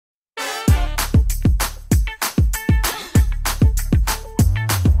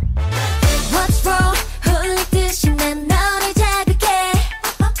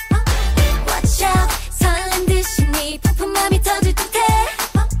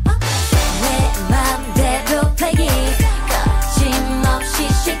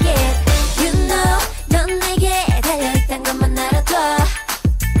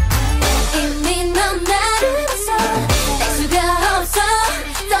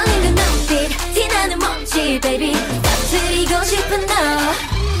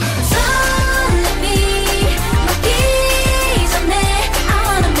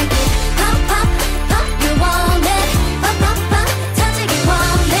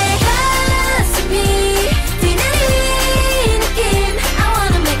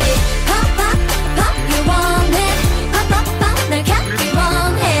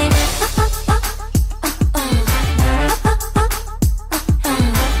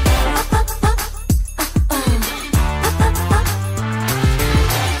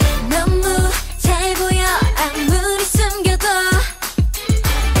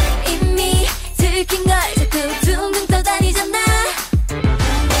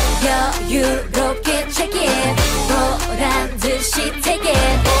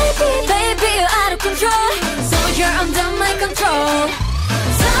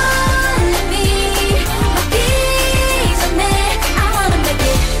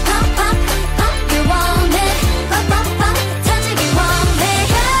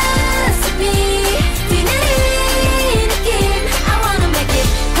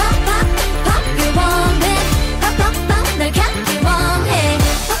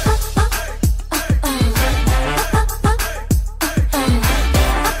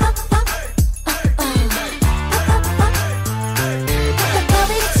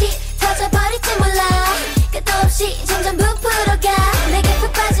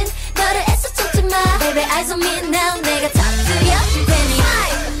eyes on me now 내가 터뜨려줄 테니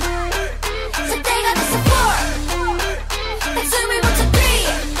잘 때가 됐어 4 한숨을 못 쳐 3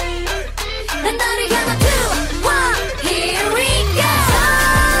 난 너를 향한 2 1 Here we go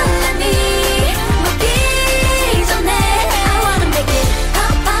설렘이 먹기 전에 I wanna make it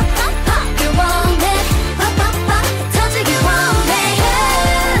pop pop pop pop You want it pop pop pop 터지길 원해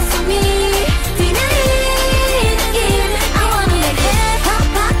가슴이 뛰는 이 느낌 I wanna make it pop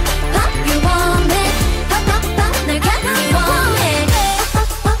pop pop You want it pop pop pop 날 갖기 원해 pop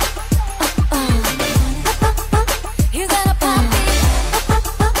pop pop pop pop pop You gotta pop it pop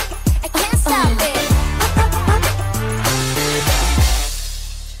pop pop I can't stop it pop pop pop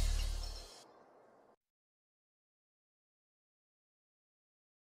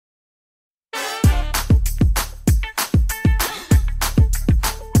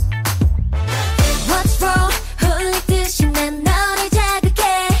What's wrong? 흘리듯이 난 너를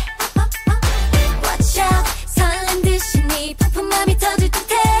자극해 Watch out 설렌 듯이 네 폭풍맘이 터질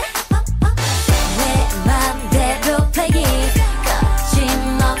듯해 내 맘대로 play it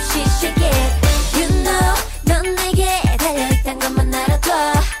거침없이 shake it You know 넌 내게 달려있단 것만 알아둬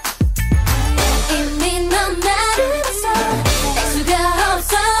이미 넌 나를 봤어 알 수가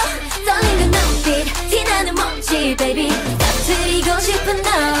없어 떨리는 눈빛 티나는 몸짓 baby 터뜨리고 싶은 너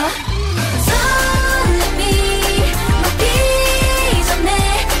설렘이 먹기 전에 I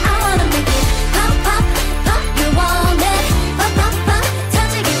wanna make it pop pop pop You want it pop pop pop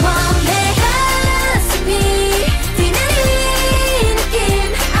터지길 원해 가슴이 뛰는 이 느낌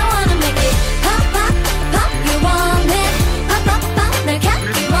I wanna make it pop pop pop You want it pop pop pop 날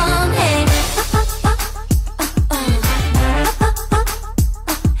갖기 원해 pop pop pop pop pop pop pop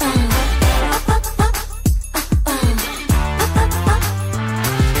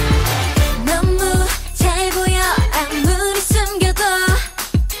너무 잘 보여 아무리 숨겨도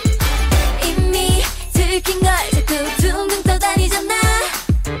이미 들킨 걸 자꾸 둥둥 떠다니잖아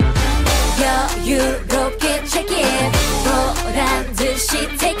여유롭게 check it 보란 듯이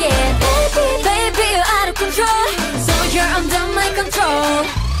take it Baby baby you're out of control So you're under my control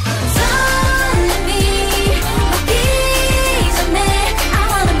설렘이 먹기 전에 I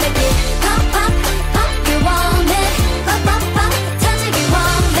wanna make it pop pop pop You want it pop pop pop 터지길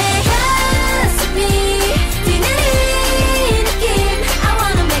원해 가슴이 뛰는 이 느낌 I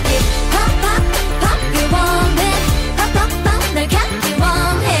wanna make it pop pop pop You want it pop pop pop 날 갖기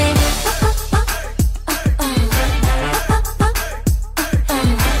원해 pop pop pop pop pop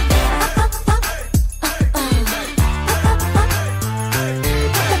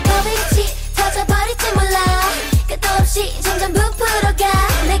답답해같이 터져버릴지 몰라 끝도 없이 점점 부풀어가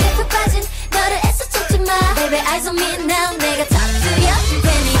내게 푹 빠진 너를 애써 참지마 Baby eyes on me now 내가 터뜨려줄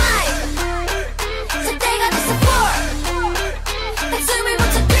테니 잘 때가 됐어 4 한숨을 못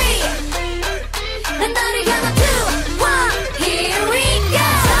쳐 3 난 너를 향한 2 1 Here we go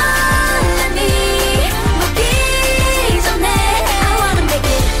설렘이 먹기 전에 I wanna make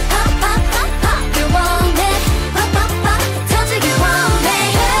it pop pop pop pop You want it pop pop pop 터지길 원해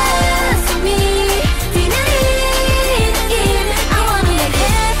가슴이 뛰는 이 느낌 I wanna make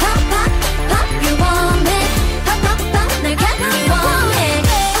it pop pop pop You want it pop pop pop 날 갖기 원해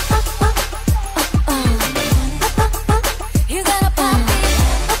pop pop pop pop pop You gotta pop it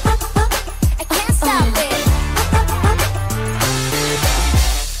pop pop pop I can't stop it pop pop pop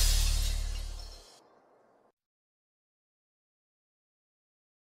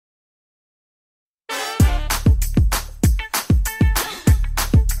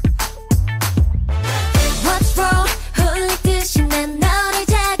What's wrong? 흘리듯이 난 너를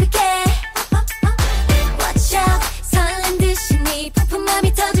자극해 Watch out 설렌 듯이 네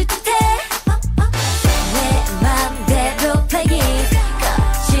폭풍맘이 터질 듯해 내 맘대로 play it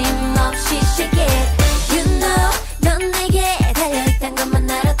거침없이 shake it You know 넌 내게 달려있단 것만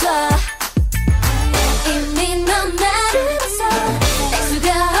알아둬 이미 넌 나를 봤어 알 수가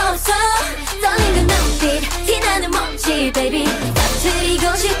없어 떨리는 눈빛 티나는 몸짓 baby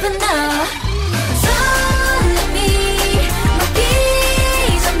터뜨리고 싶은 너 설렘이 먹기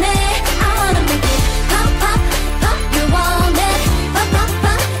전에 I wanna make it pop pop pop You want it pop pop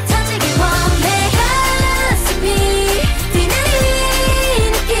pop 터지길 원해 가슴이 뛰는 이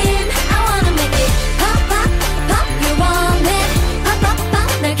느낌 I wanna make it pop pop pop You want it pop pop pop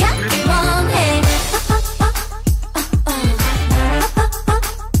날 갖기 원해 pop pop pop pop pop pop pop pop pop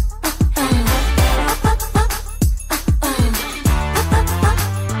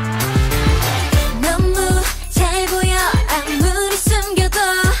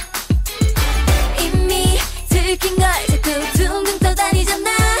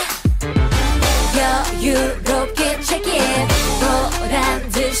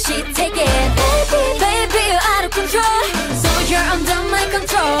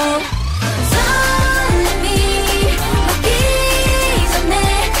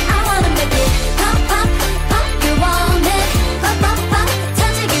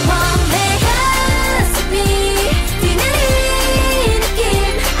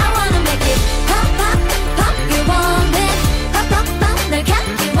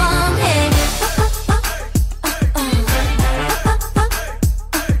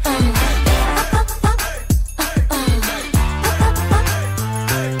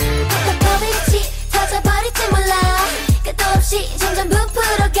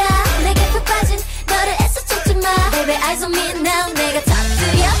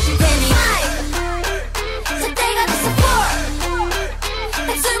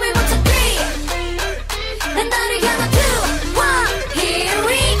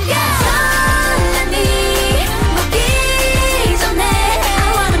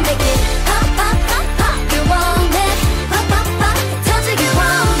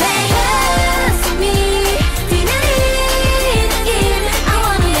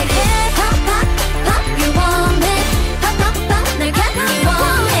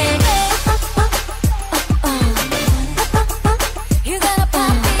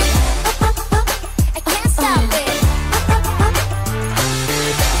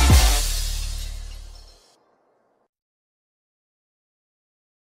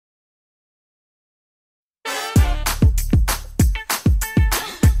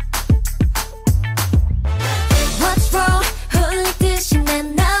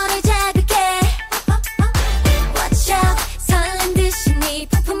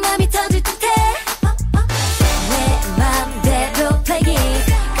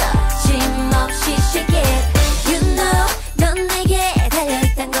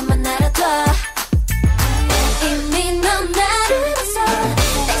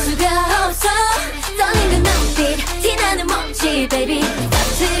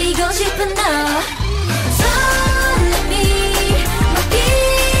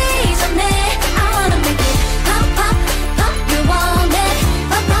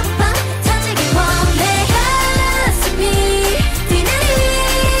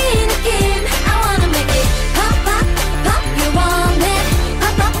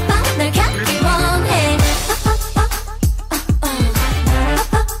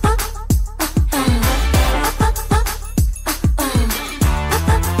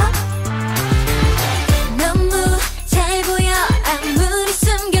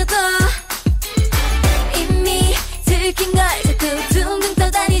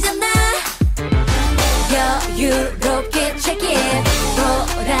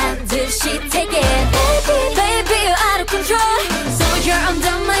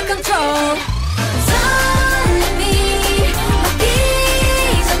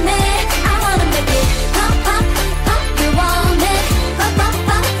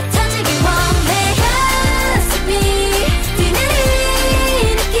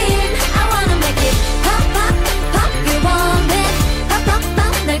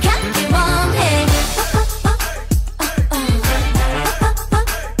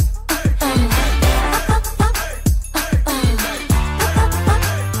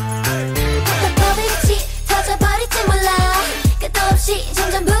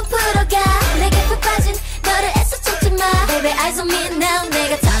Baby eyes on me now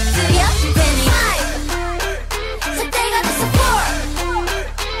내가 터뜨려 줄 테니 살 때가 됐어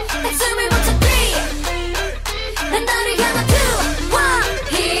 4 숨을 못 차 3 난 너를 향한 2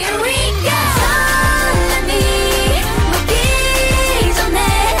 1 Here we go 설렘이 먹기 전에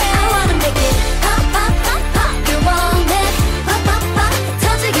I wanna make it pop pop pop pop You want it pop pop pop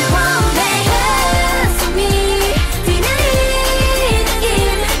터지기 원해 숨이 뛰는 이 느낌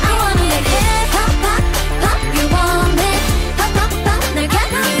I wanna make it pop pop pop You want it pop pop pop 널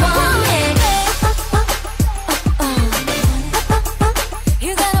갖기 원해 pop pop pop pop pop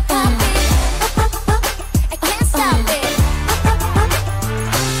You gotta pop it pop pop pop I can't stop it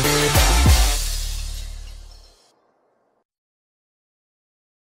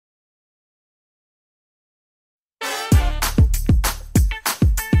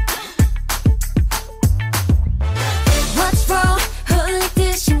What's wrong?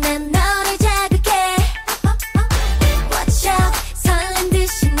 흘리듯이 난 너를 자극해 Watch out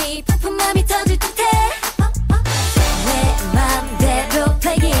설렌듯이 네 폭풍맘이 터질 듯해 내 맘대로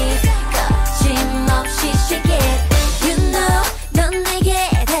play it 거침없이 shake it You know 넌 내게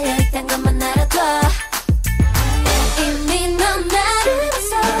달려있단 것만 알아둬 이미 넌 나를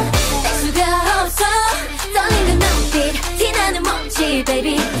봤어 뗄 수가 없어 떨리는 눈빛 티나는 몸짓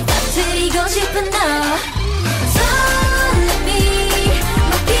baby 터뜨리고 싶은 너 설렘이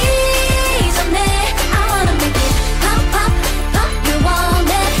먹기 전에 I wanna make it pop pop pop You want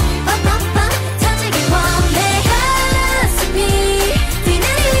it pop pop pop 터지기 원해 가슴이 뛰는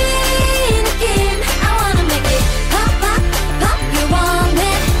이 느낌 I wanna make it pop pop pop You want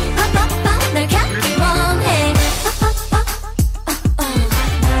it pop pop pop 널 갖기 원해 pop pop pop pop pop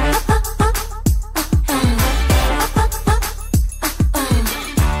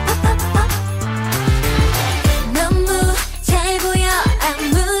너무 잘 보여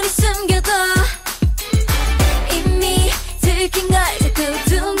아무리 숨겨도 이미 들킨 걸 자꾸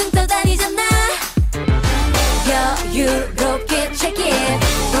둥둥 떠다니잖아 여유롭게 check it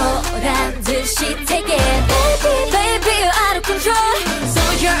보란 듯이 take it Baby you're out of control So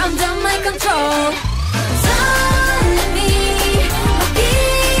you're under my control 설렘이 먹기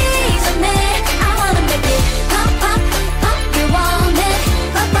전에 I wanna make it pop pop pop You want it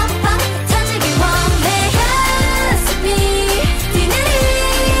pop pop pop 터지기 원해 가슴이 뛰는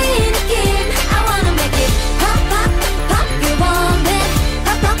이 느낌 I wanna make it pop pop pop You want it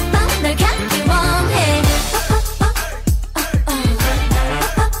pop pop pop 널 갖기 원해 pop pop pop pop pop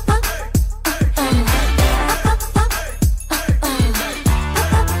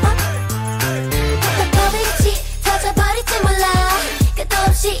답답해지 터져버릴지 몰라 끝도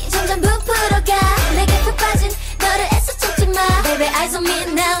없이 점점 부풀어가 내게 푹 빠진 너를 애써 찾지 마 Baby eyes on me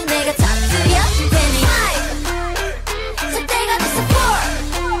now 내가 터뜨려 줄 테니 살 때가 됐어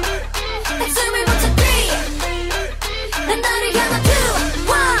 4 숨을 못 차 3 난 너를 향한 2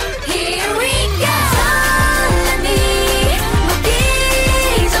 1 Here we go 설렘이 먹기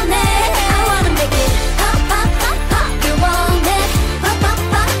전에 I wanna make it pop pop pop pop You want it pop pop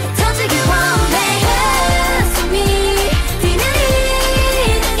pop 터지기 원해 가슴이 뛰는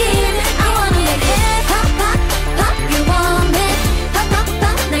이 느낌 I wanna make it pop pop pop You want it pop pop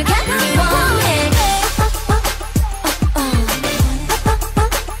pop 널 갖기 원해 pop pop pop pop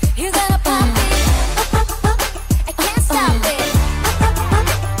pop You gotta pop it pop pop pop I can't stop it pop pop pop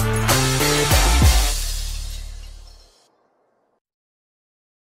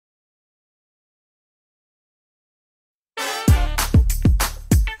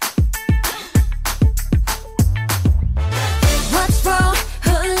What's wrong?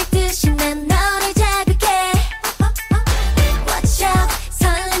 흘리듯이 난 너를 자극해 Watch out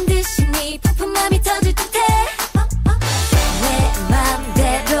설렌듯이 네 폭풍맘이 터질 듯해 내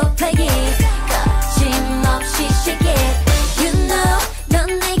맘대로 play it 거침없이 shake it You know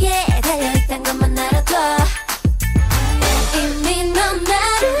넌 내게 달려있단 것만 알아둬 이미 넌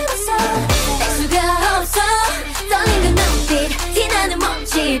나를 봤어 뗄 수가 없어 떨리는 눈빛 티나는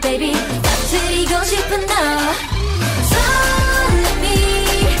몸짓 baby 터뜨리고 싶은 너 설렘이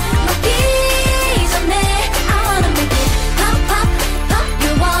먹기 전에 I wanna make it pop pop pop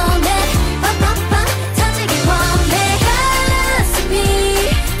You want it pop pop pop 터지기 원해 가슴이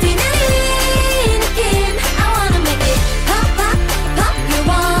뛰는 이 느낌 I wanna make it pop pop pop You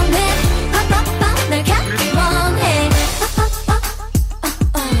want it pop pop pop 널 갖기 원해 pop pop pop pop pop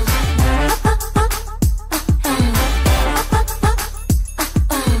pop pop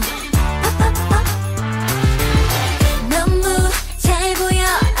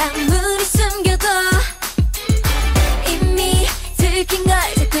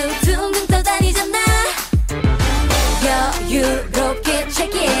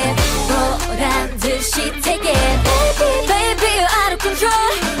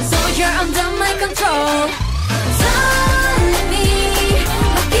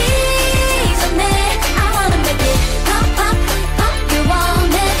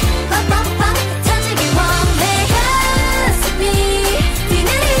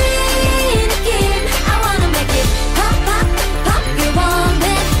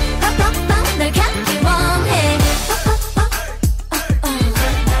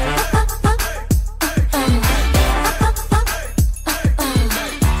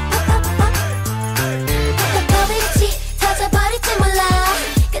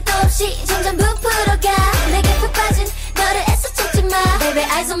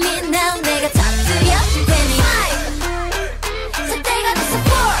eyes on me now 내가 터뜨려 괜히 5 잘 때가 됐어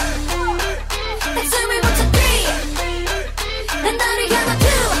 4 백숨을 못 쳐 3 난 너를 향한 2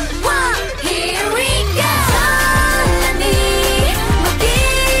 1 Here we go 설렘이 먹기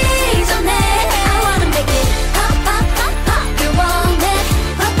전에 I wanna make it pop pop pop pop you want it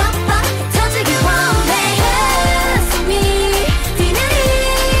pop pop pop 터지길 원해 가슴이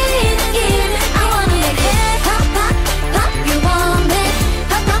뛰내리는 길 I wanna make it pop pop pop you want it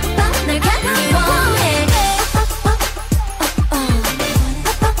pop pop pop 날 갖기 원해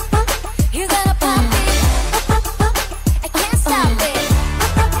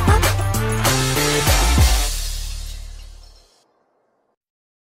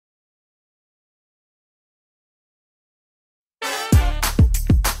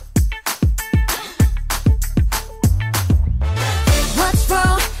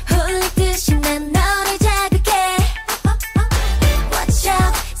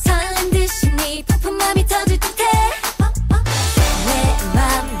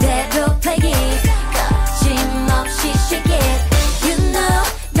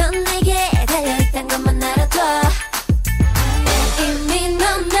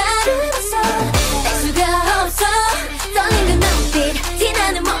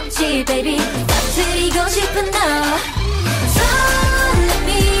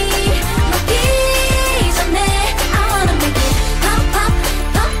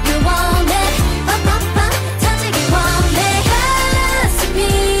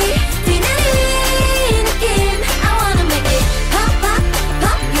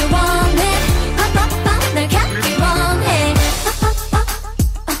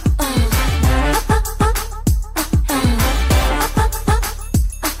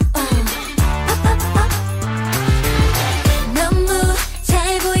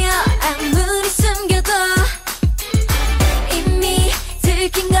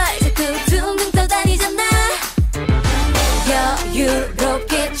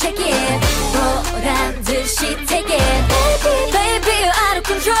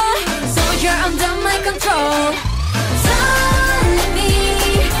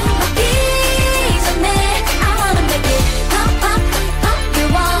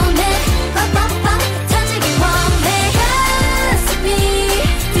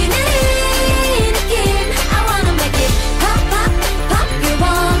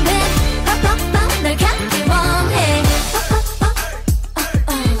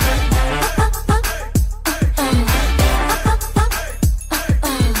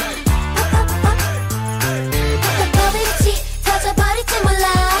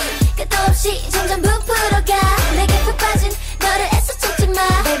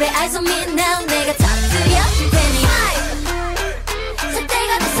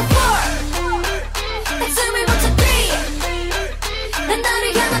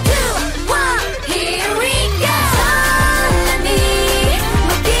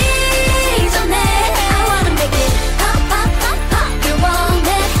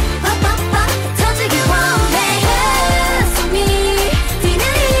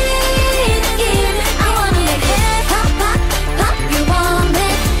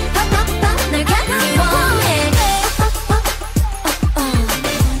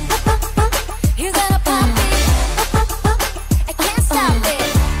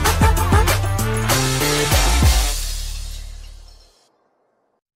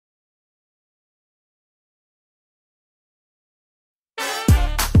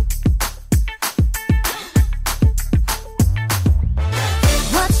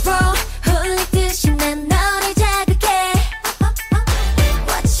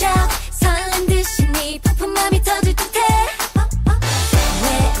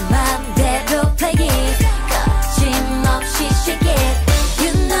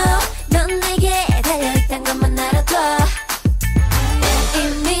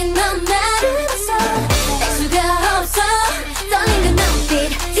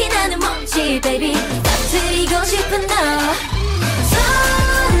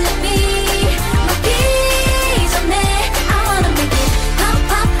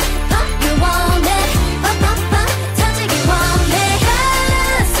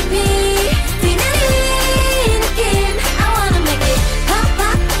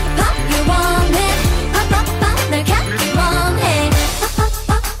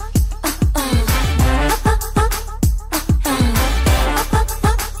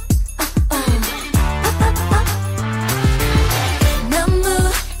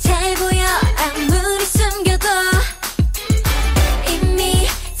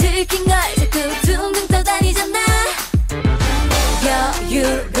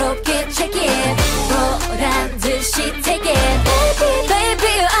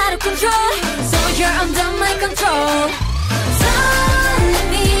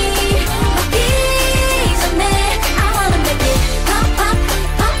설렘이 먹기 전에 I wanna make it pop pop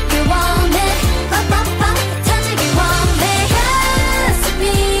pop you want it pop pop pop 터지기 원해 가슴이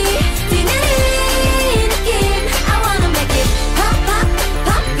뛰는 이 느낌 I wanna make it pop pop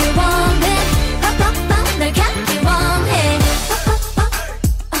pop you want it pop pop pop 널 갖기 원해 pop pop pop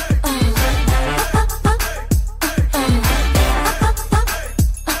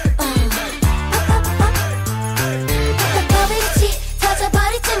법이지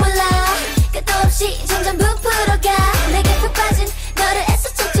터져버릴지 몰라 끝도 없이 점점 부풀어가 내게 푹 빠진 너를 애써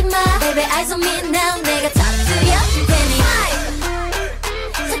찾지 마 Baby eyes on me now 내가 터뜨려줄 테니 5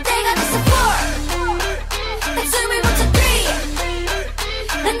 살 때가 됐어 4 백숨을 멈춰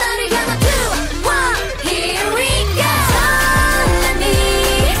 3 난 너를 향한 2 1 Here we go 설렘이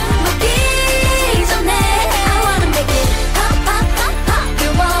먹기 전에 I wanna make it pop pop pop pop you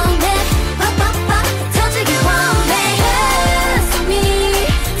want it pop pop pop 터지기 원해 가슴이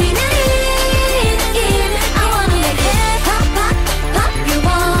뛰는 이 느낌 I wanna make it pop pop pop you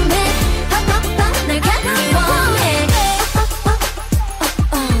want it pop pop pop 널 갖기 원해 pop pop pop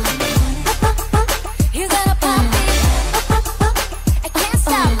pop pop you gotta pop it pop pop pop I can't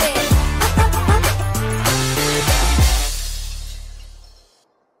stop it pop pop pop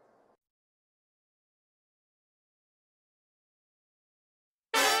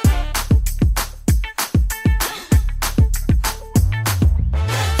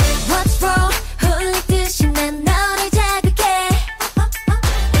What's wrong? 흘리듯이 난 너를 자극해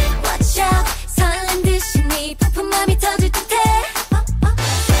Watch out 설렌 듯이 네 부푼 맘이 터질 듯해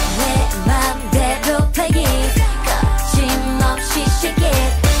내 맘대로 play it 거침없이 shake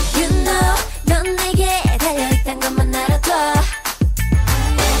it You know 넌 내게 달려있단 것만 알아둬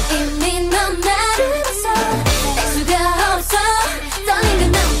이미 넌 나를 봤어 알 수가 없어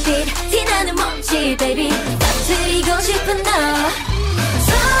떨리는 눈빛 티나는 몸짓 baby 터뜨리고 싶은 너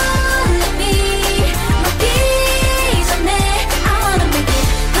설렘이 먹기 전에 I wanna make it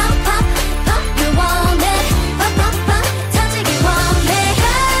pop pop pop you want it pop pop pop 터지기 원해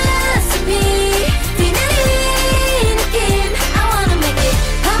가슴이 뛰는 이 느낌 I wanna make it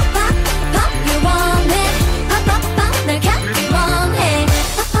pop pop pop you want it pop pop pop 널 갖기 원해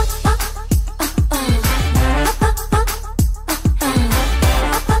pop pop pop pop pop pop pop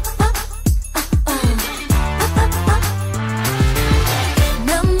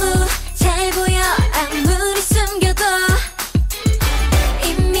너무 잘 보여 아무리 숨겨도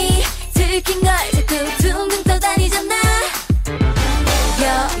이미 들킨 걸 자꾸 둥둥 떠다니잖아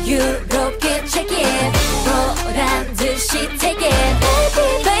여유롭게 check it 보란 듯이 take it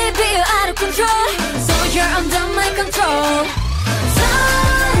Baby, baby you're out of control So you're under my control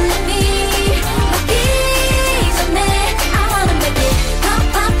설렘이 먹기 전에 I wanna make it pop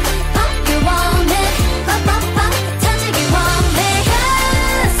pop pop you want it pop pop pop 터지기 원해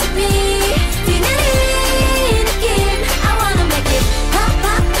가슴이 뛰는 이 느낌 I wanna make it pop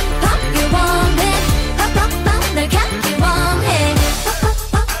pop pop you want it pop pop pop 널 갖기 원해 pop pop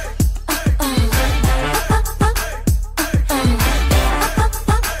pop pop pop pop pop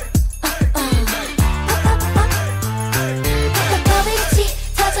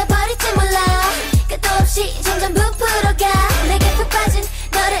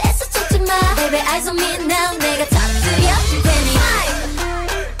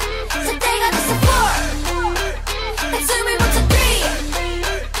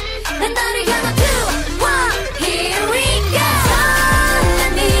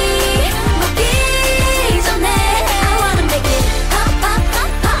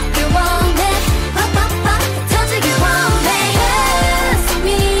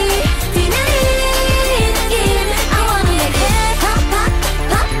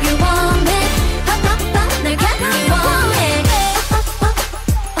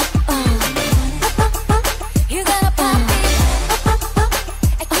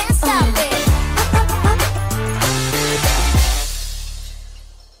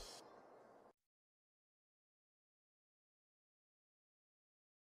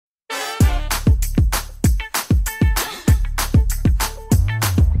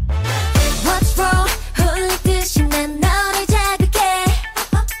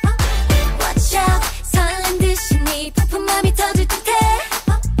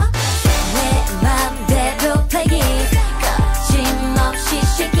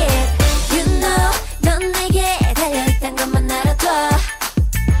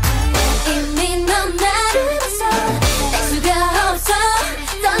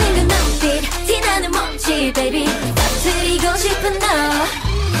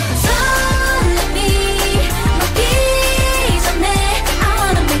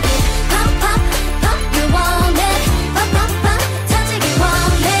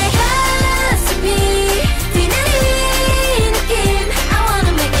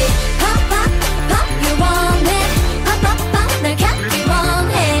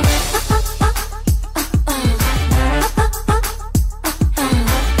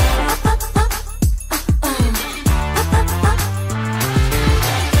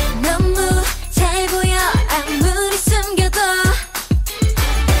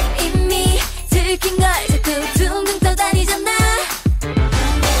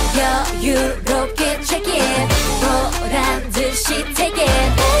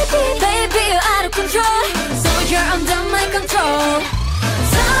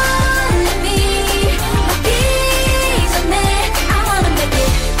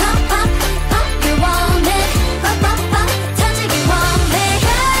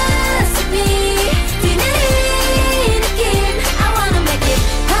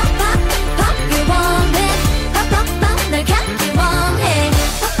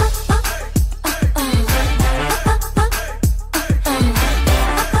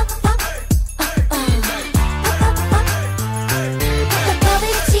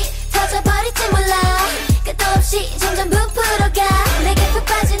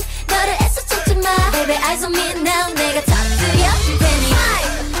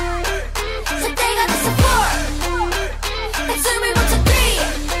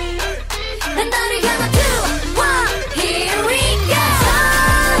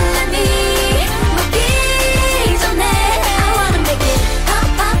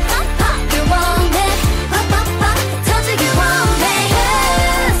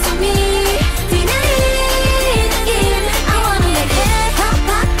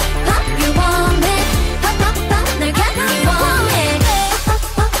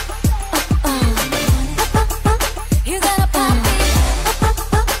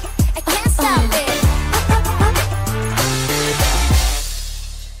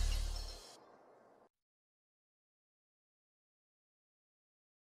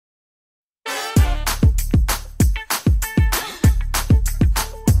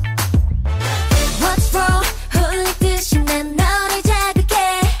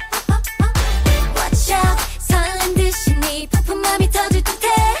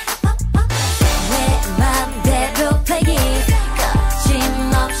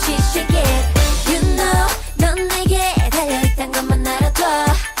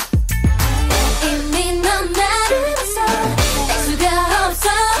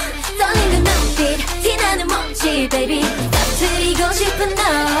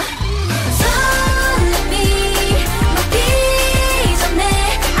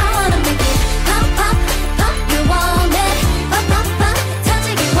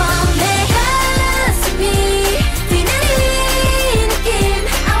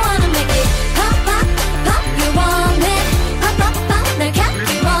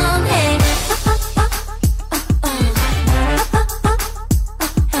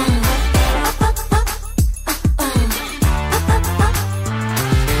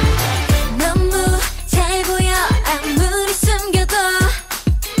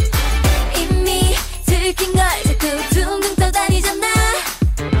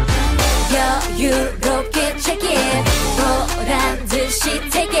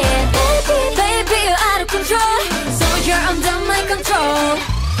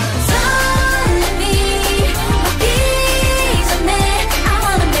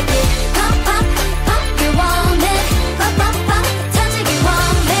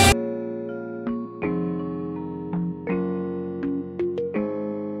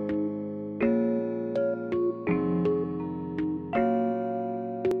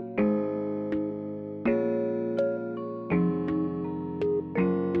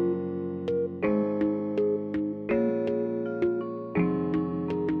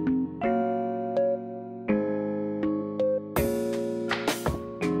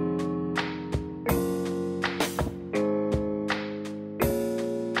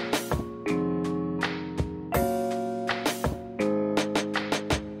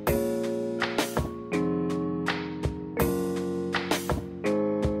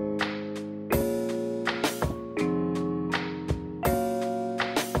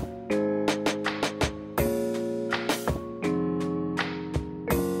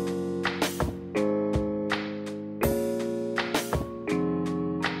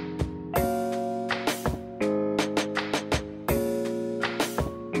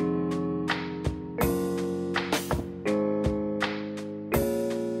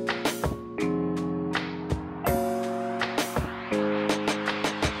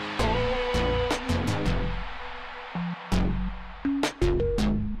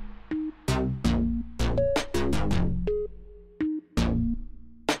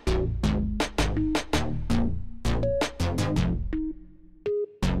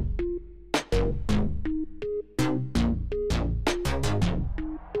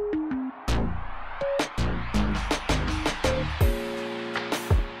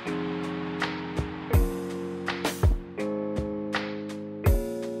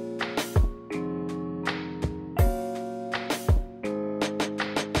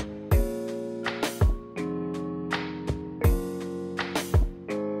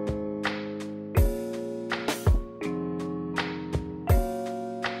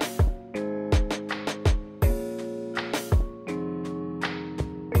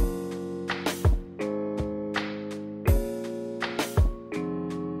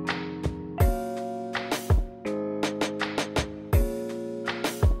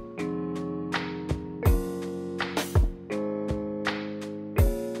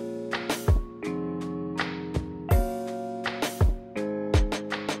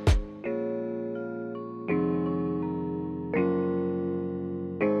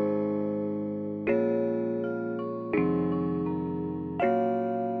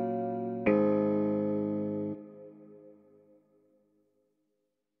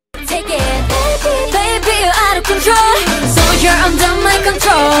control, so you're under my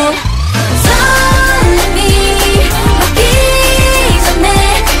control. So let me 먹기 전에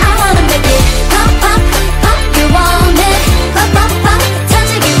I wanna make it pop pop pop. You want it pop pop pop.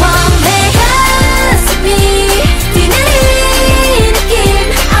 터지기 원해 가슴이 뛰는 느낌.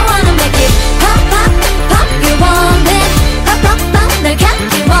 I wanna make it pop pop pop. You want it pop pop pop. 널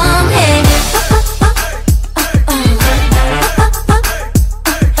갖기 원해 pop pop pop.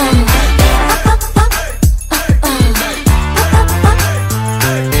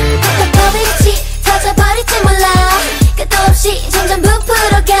 터져버릴지 몰라. 끝도 없이 점점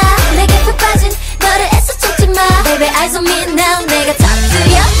부풀어가. 내게 푹 빠진 너를 애써 찾지 마. Baby eyes on me now. 내가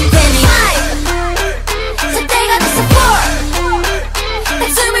터뜨려줄 테니 5 살 때가 됐어 4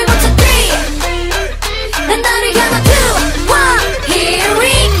 한숨을 멈춰 3 난 너를 향한 2 1 Here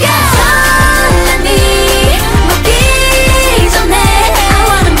we go. 설렘이 먹기 전에 I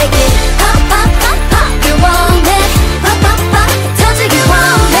wanna make it pop pop pop pop. You want it pop pop pop. 터지기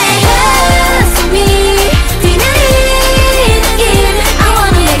원해 가슴이 뛰는 느낌. I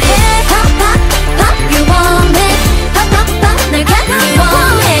wanna make it pop pop pop. You want it pop pop pop. 날 갖기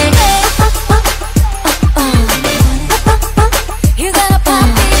원해 pop pop pop. You gotta pop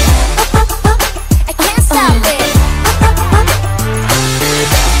it pop pop pop. I can't stop it pop pop pop.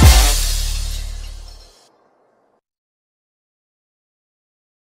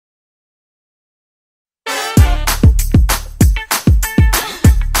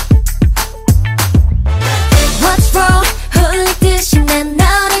 What's wrong? 흘리듯이 난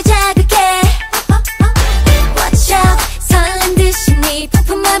너를 자극해. Watch out. 설렌 듯이 네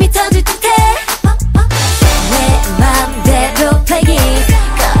폭풍맘이 터질 듯해. 내 맘대로 play it.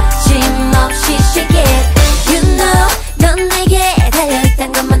 거침없이 shake it. You know 넌 내게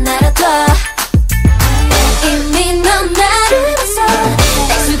달려있단 것만 알아둬. 이미 넌 나를 봤어.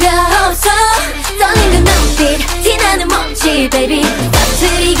 뗄 수가 없어. 떨리는 눈빛 티나는 몸짓 baby.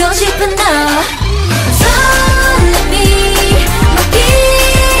 터뜨리고 싶은 너. 설렘이 먹기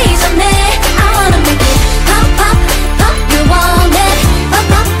전에 I wanna make it pop pop pop. You want it pop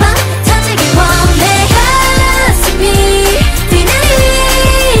pop pop. 터지기 원해 가슴이 뛰는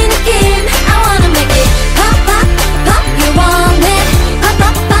느낌. I wanna make it pop pop pop. You want it pop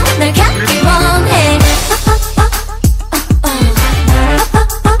pop pop. 날 갖기 원해 pop pop pop. pop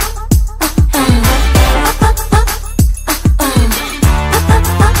pop pop.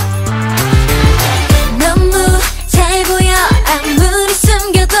 너무 잘 보여 아무리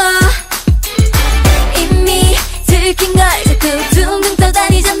숨겨도. 이미 들킨 걸 자꾸 둥둥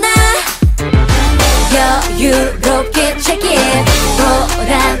떠다니잖아. 여유롭게 check it.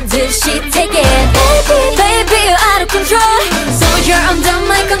 보란 듯이 take it. Baby you're out of control, so you're under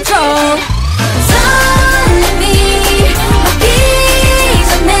my control. 설렘이 먹기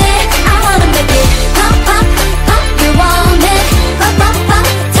전에 I wanna make it pop pop pop. You want it pop pop pop.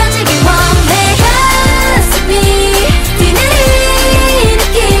 터지기 원해 가슴이 뛰는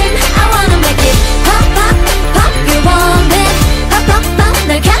느낌. I wanna make it pop pop pop. You want it pop pop pop.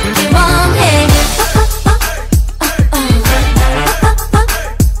 널 갖기 원해 pop pop pop. pop pop pop.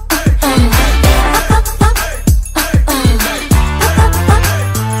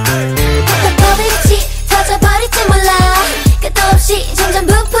 터져버릴지 터져버릴지 몰라. 끝도 없이 점점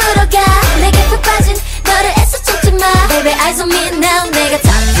부풀어가. 내게 푹 빠진 너를 애써 찾지 마. Baby eyes on me now. 내가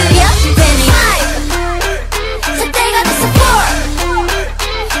터뜨려줄 테니 5 살 때가 됐어 4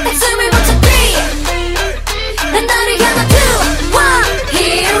 한숨을 멈춰 3 난 너를 향한 2 1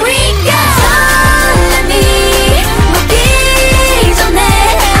 Here we go. 설렘이 먹기 전에 I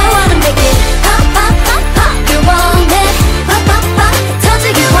wanna make it pop pop pop pop. You want it pop pop pop.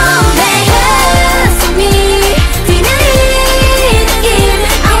 터지기 원해 가슴이 뛰는 느낌.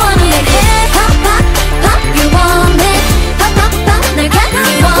 I wanna make it pop pop pop. You want it pop pop pop. 날 갖기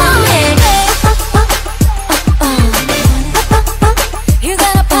원해 pop pop pop. pop pop pop. You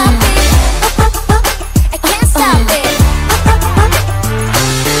gotta pop it pop pop pop. I can't stop it pop pop pop.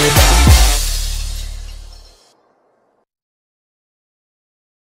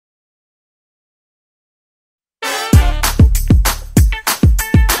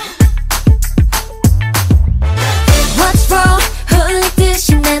 What's wrong?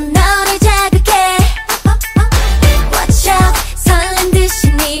 흘리듯이 난 너를 자극해. Watch out. 설렌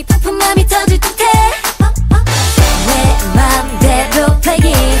듯이 네 폭풍맘이 터질 듯해. 내 맘대로 play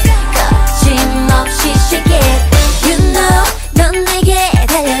it. 거침없이 shake it. You know 넌 내게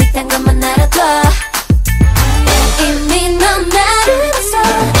달려있단 것만 알아둬. 이미 넌 나를 봤어.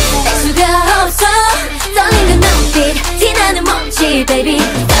 뗄 수가 없어. 떨리는 눈빛 티나는 몸짓 baby.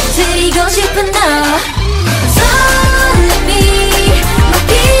 터뜨리고 싶은 너. 설렘이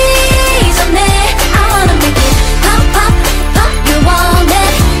먹기 전에 I wanna make it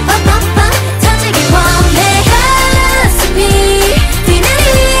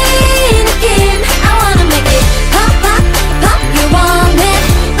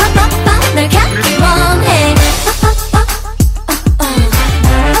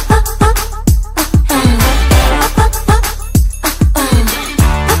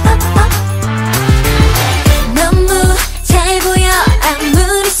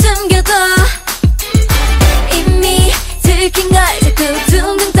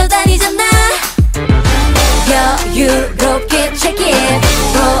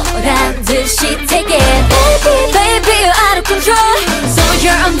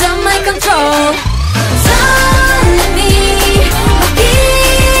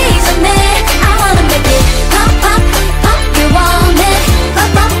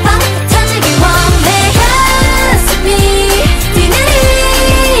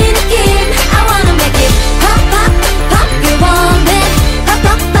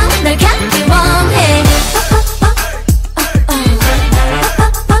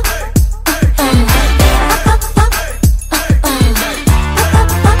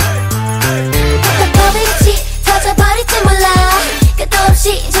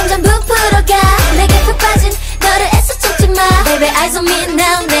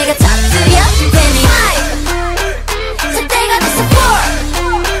내가 터뜨려줄 테니 잘 때가 됐어 4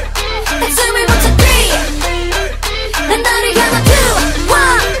 한숨을 멈춰 3 난 너를 향한 2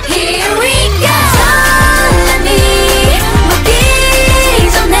 1 Here we go 설렘이 먹기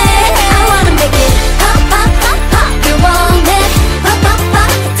전에 I wanna make it pop pop pop pop You want it pop pop pop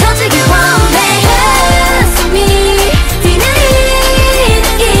터지길 원해 가슴이 뛰는 이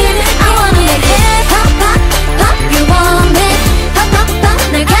느낌 I wanna make it pop pop pop You want it pop pop pop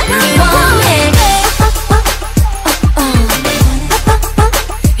날 갖기 원해 pop pop pop pop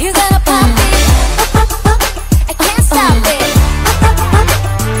You gotta pop it pop pop pop I can't stop it pop pop pop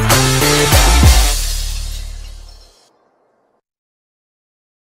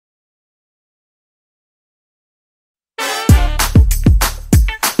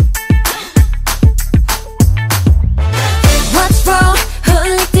What's wrong?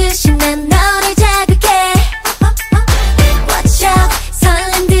 흘리듯이 난 너를 자극해 Watch out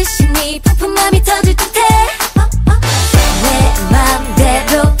설렌듯이 네 폭풍맘이 터질 듯해 내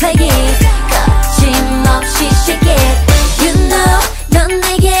맘대로 play it 거침없이 shake it You know 넌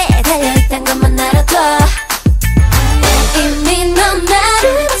내게 달려있단 것만 알아둬 이미 넌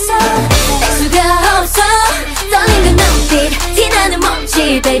나를 봤어 알 수가 없어 떨리는 눈빛 티나는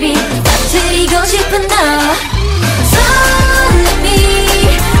몸짓 baby 터뜨리고 싶은 너 설렘이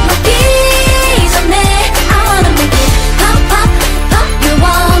먹기 전에 I wanna make it pop pop pop You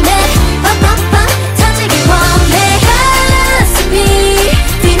want it pop pop pop 터지길 원해 가슴이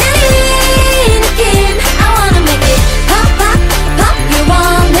뛰는 이 느낌 I wanna make it pop pop pop You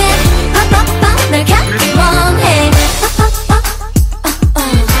want it pop pop pop 날 갖기 원해 pop pop pop pop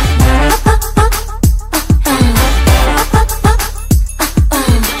pop pop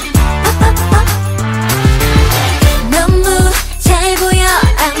너무 잘 보여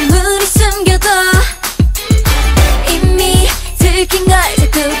아무리 숨겨도 이미 들킨 걸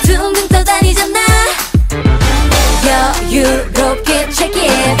자꾸 둥둥 떠다니잖아 여유롭게 check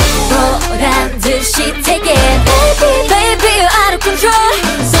it 보란듯이 take it Baby baby you're out of control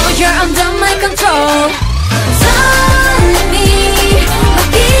So you're under my control 설렘이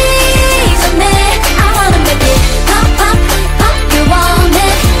먹기 전에 I wanna make it pop pop pop You want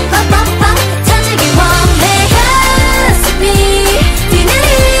it pop pop pop 터지길 원해 가슴이 뛰는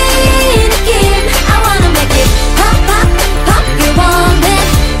이 느낌 I wanna make it pop pop pop You want it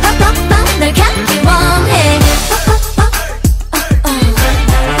pop pop pop 날 갖기 원해 pop pop pop pop pop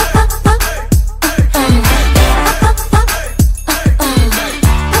pop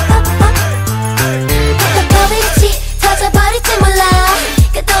답답하겠지 터져버릴지 몰라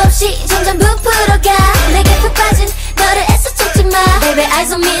끝도 없이 점점 부풀어가 내게 푹 빠진 너를 애써 찾지 마 Baby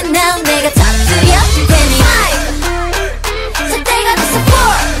eyes on me now 내가 터뜨려줄 테니 잘 때가 됐어 4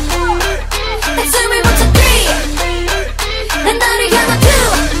 한숨을 멈춰 3 난 너를 향한 2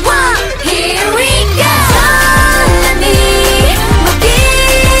 1 Here we go 설렘이 먹기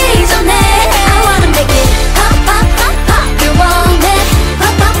전에 I wanna make it pop pop pop pop You want it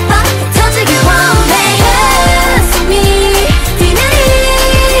pop pop pop 터지길 원해 가슴이 뛰는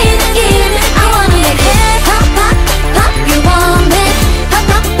이 느낌 I wanna make it pop pop pop You want it pop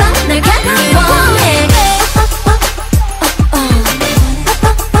pop pop 날 갖기 원해 pop pop pop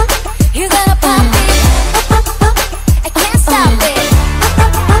pop pop You gotta pop it pop pop pop I can't stop it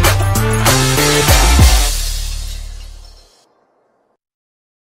pop pop pop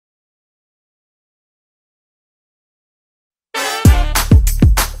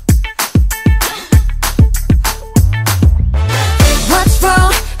What's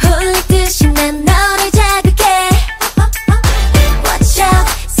wrong? 흘리듯이 난 너를 자극해 Watch out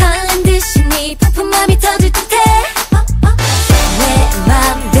설렌듯이 네 폭풍맘이 터질 듯해 내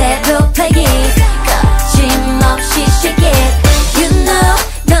맘대로 play it 거침없이 shake it You know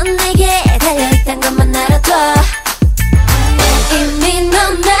넌 내게 달려있단 것만 알아둬 이미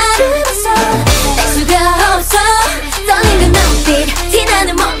넌 나를 봤어 알 수가 없어 떨리는 눈빛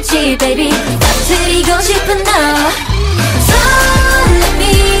티나는 몸짓 baby 터뜨리고 싶은 너 설렘이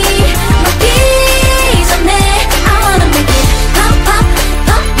먹기 전에 I wanna make it pop pop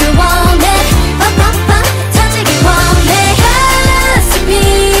pop You want it pop pop pop 터지길 원해 가슴이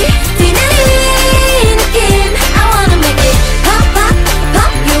뛰는 이 느낌 I wanna make it pop pop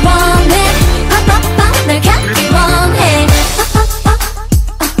pop You want it pop pop pop 날 갖기 원해 pop pop pop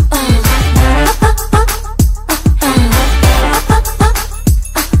pop pop pop pop pop pop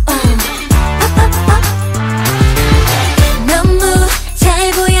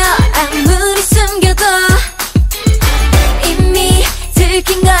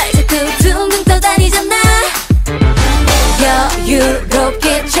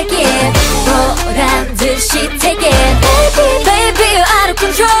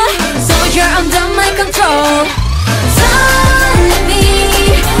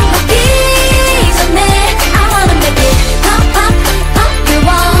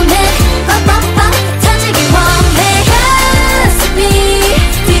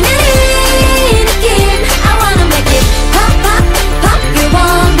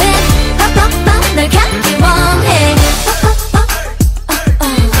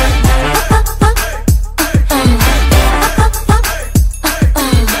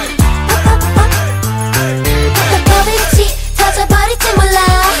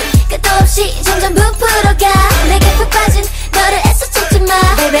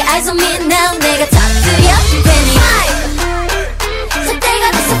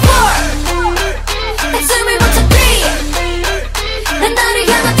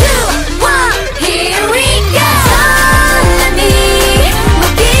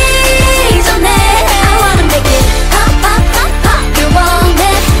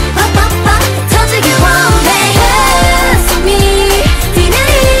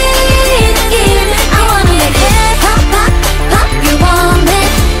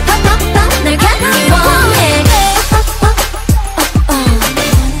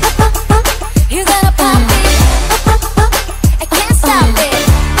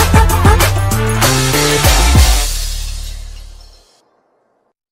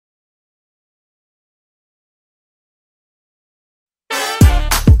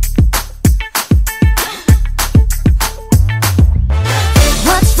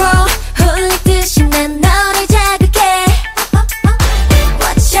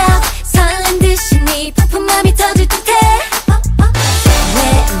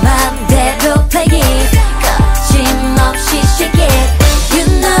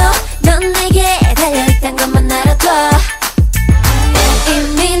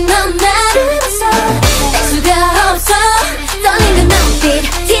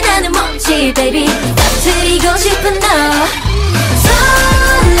baby 터뜨리고 싶은 너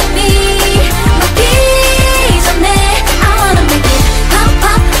설렘이 막기 전에 I wanna make it pop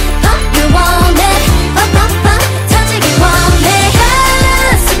pop pop you want it pop pop pop 터지기 원해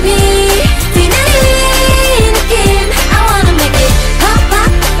가슴이 뛰는 이 느낌 I wanna make it pop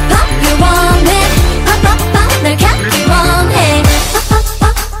pop pop you want it pop pop pop 날 갖기 원해 pop pop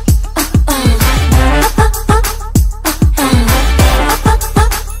pop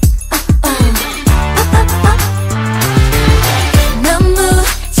너무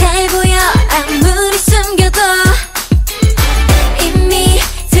잘 보여 아무리 숨겨도 이미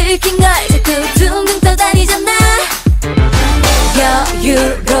들킨 걸 자꾸 둥둥 떠다니잖아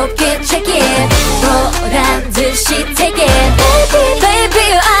여유롭게 check it 보란 듯이 take it Baby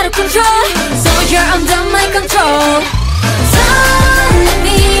you're out of control So you're under my control 설렘이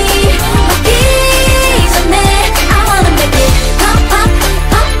막기 전에 I wanna make it pop pop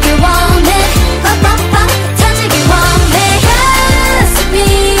pop you want it pop pop pop 터지기 원해 가슴이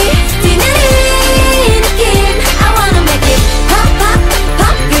뛰는 이 느낌 I wanna make it pop pop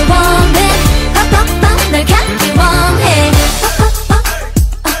pop you want it pop pop pop 날 갖기 원해 pop pop pop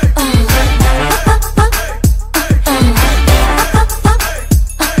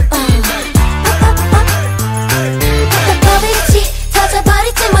버비같이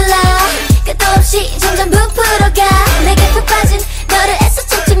터져버릴지 몰라 끝도 없이 점점 부풀어가 내게 푹 빠진 너를 애써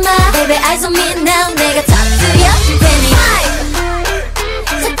찾지 마 Baby eyes on me now 내가 터뜨려줄 테니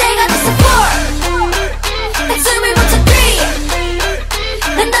 5 살 때가 됐어 4 한숨을 멈춰 3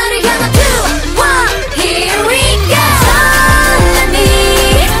 난 너를 향한 2 1 Here we go 설렘이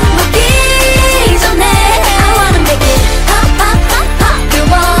막기 전에 I wanna make it pop pop pop pop you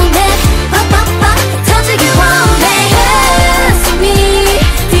want it pop pop pop 터지기 원해 가슴이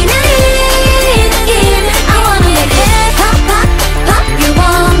뛰는 이 느낌 I wanna make it pop pop pop you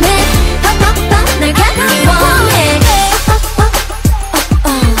want it pop pop pop 날 갖기 원해 pop pop pop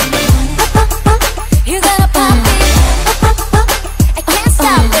pop pop you gotta pop it pop pop pop I can't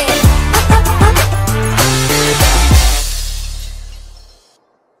stop it pop pop pop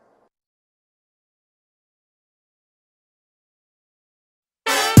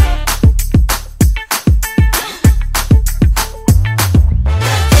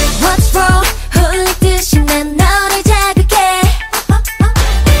What's wrong? 홀리듯이 난 너를 자극해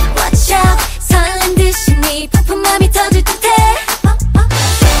Watch out 설렌 듯이 네 폭풍맘이 터질 듯해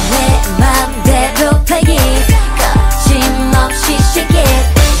내 맘대로 play it 거침없이 shake it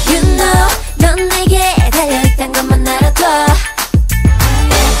You know 넌 내게 달려있단 것만 알아둬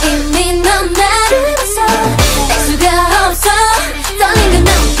이미 넌 나를 봤어 뗄 수가 없어 떨리는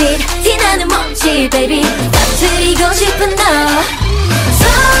눈빛 티나는 몸짓 baby 터뜨리고 싶은 너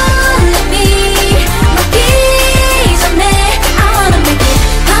설렘이 막기 전에 I wanna make it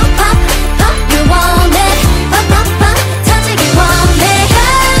pop pop pop you want it pop pop pop 터지기 원해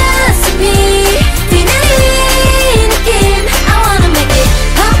가슴이 뛰는 이 느낌 I wanna make it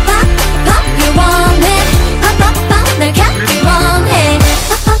pop pop pop you want it pop pop pop 날 갖기 원해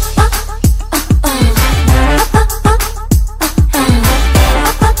pop pop pop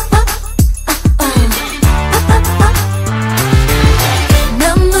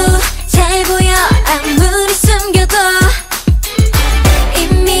너무 잘 보여 아무리 숨겨도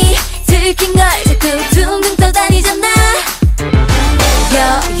이미 들킨 걸 자꾸 둥둥 떠다니잖아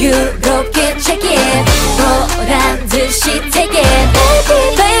여유롭게 check it 보란 듯이 take it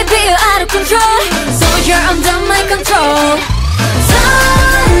Baby you're out of control So you're under my control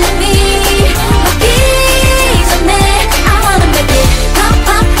설렘이 막기 전에 I wanna make it pop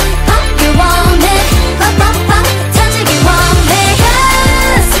pop pop you want it pop pop pop 터지기 원해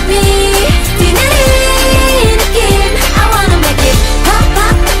가슴이 뛰는 이 느낌 I wanna make it pop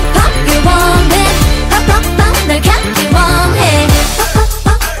pop pop you want it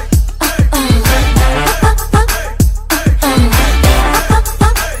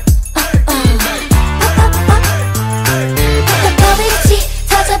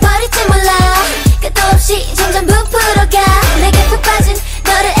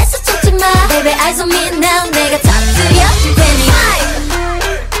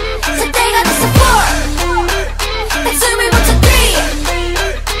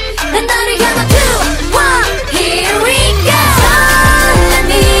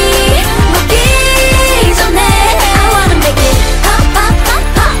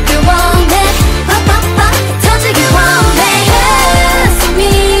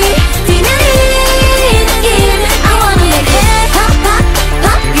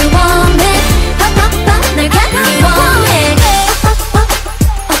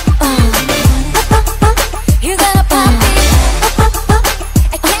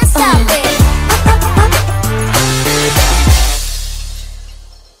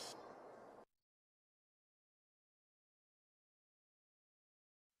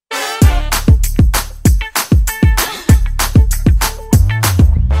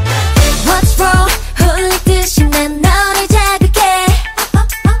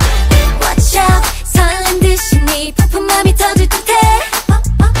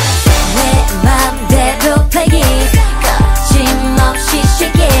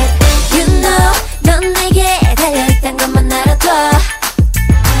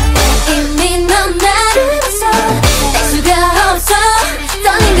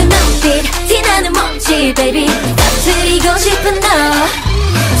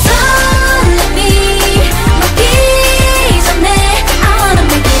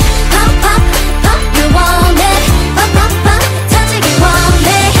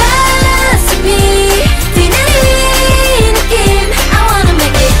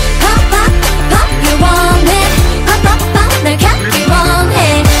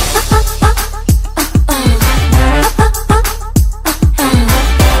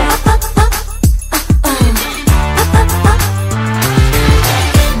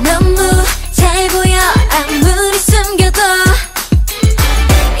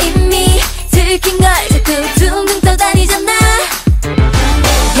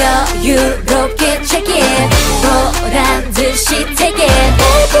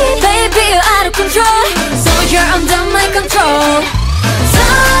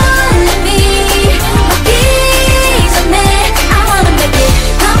설렘이 막기 전에 I wanna make it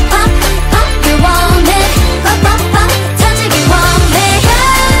pop pop pop you want it pop pop pop 터지기 원해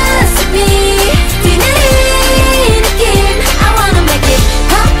가슴이 뛰는 이 느낌 I wanna make it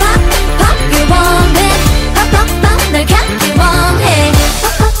pop pop pop you want it pop pop pop 널 갖기 원해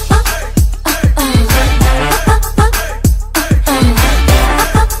pop pop pop pop pop pop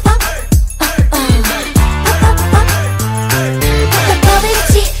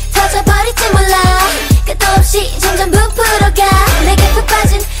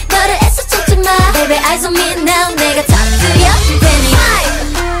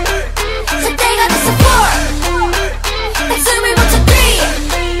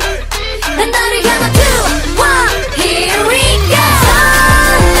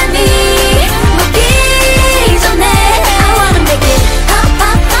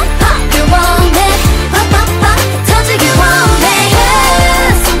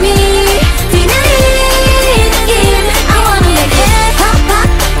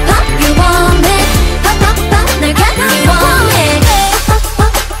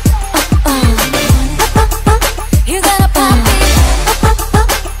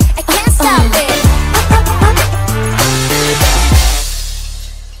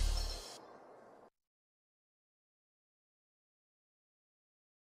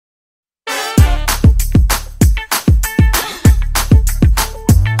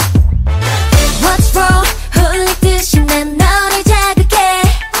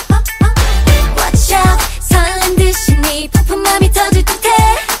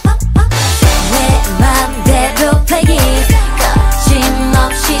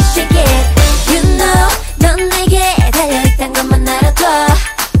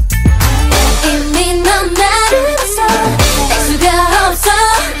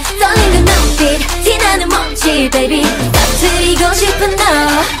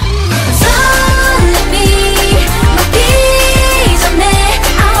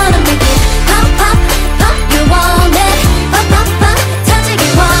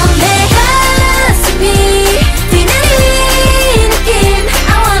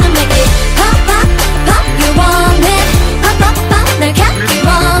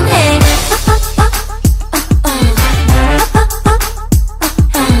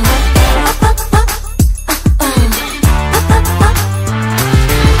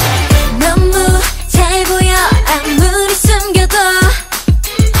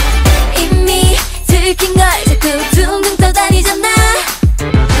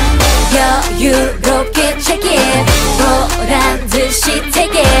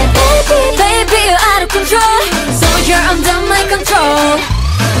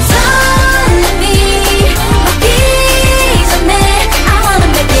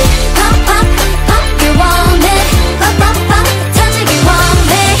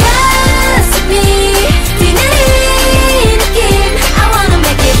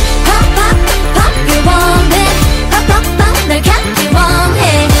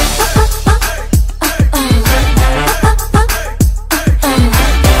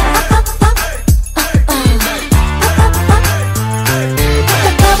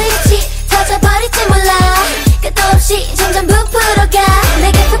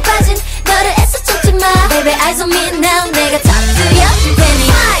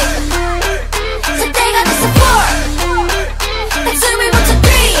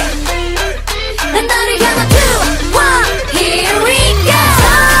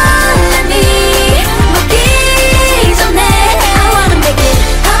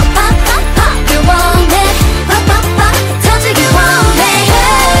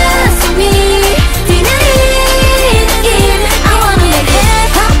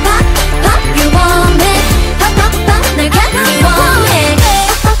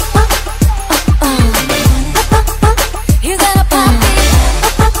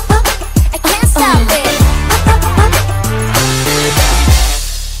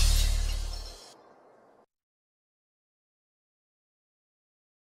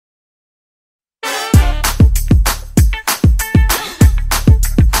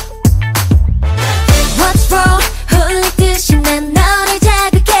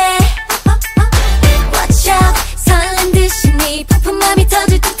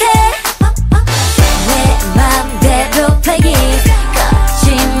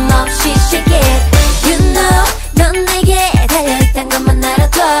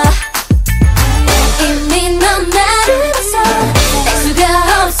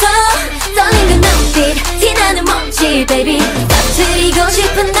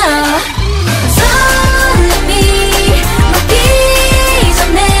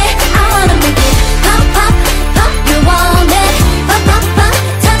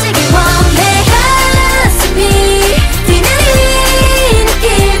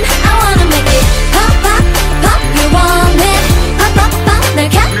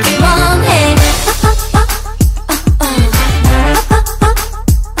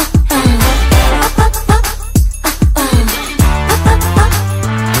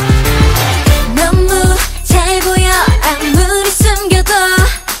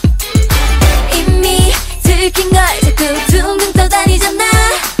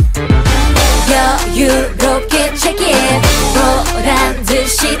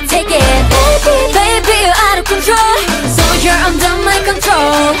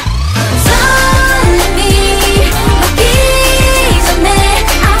control. 설렘이 녹기 전에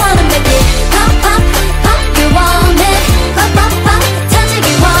I wanna make it pop pop pop. You want it pop pop pop. 터지기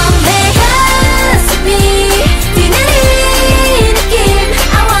원해. 가슴이 뛰는 이 느낌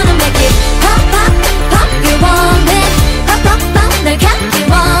I wanna make it pop pop pop. You want it pop pop pop. 널 갖기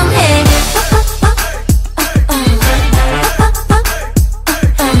원해. Pop pop pop. Pop pop pop.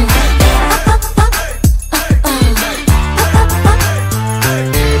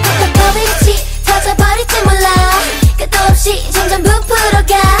 터져버릴지 몰라. 끝도 없이 점점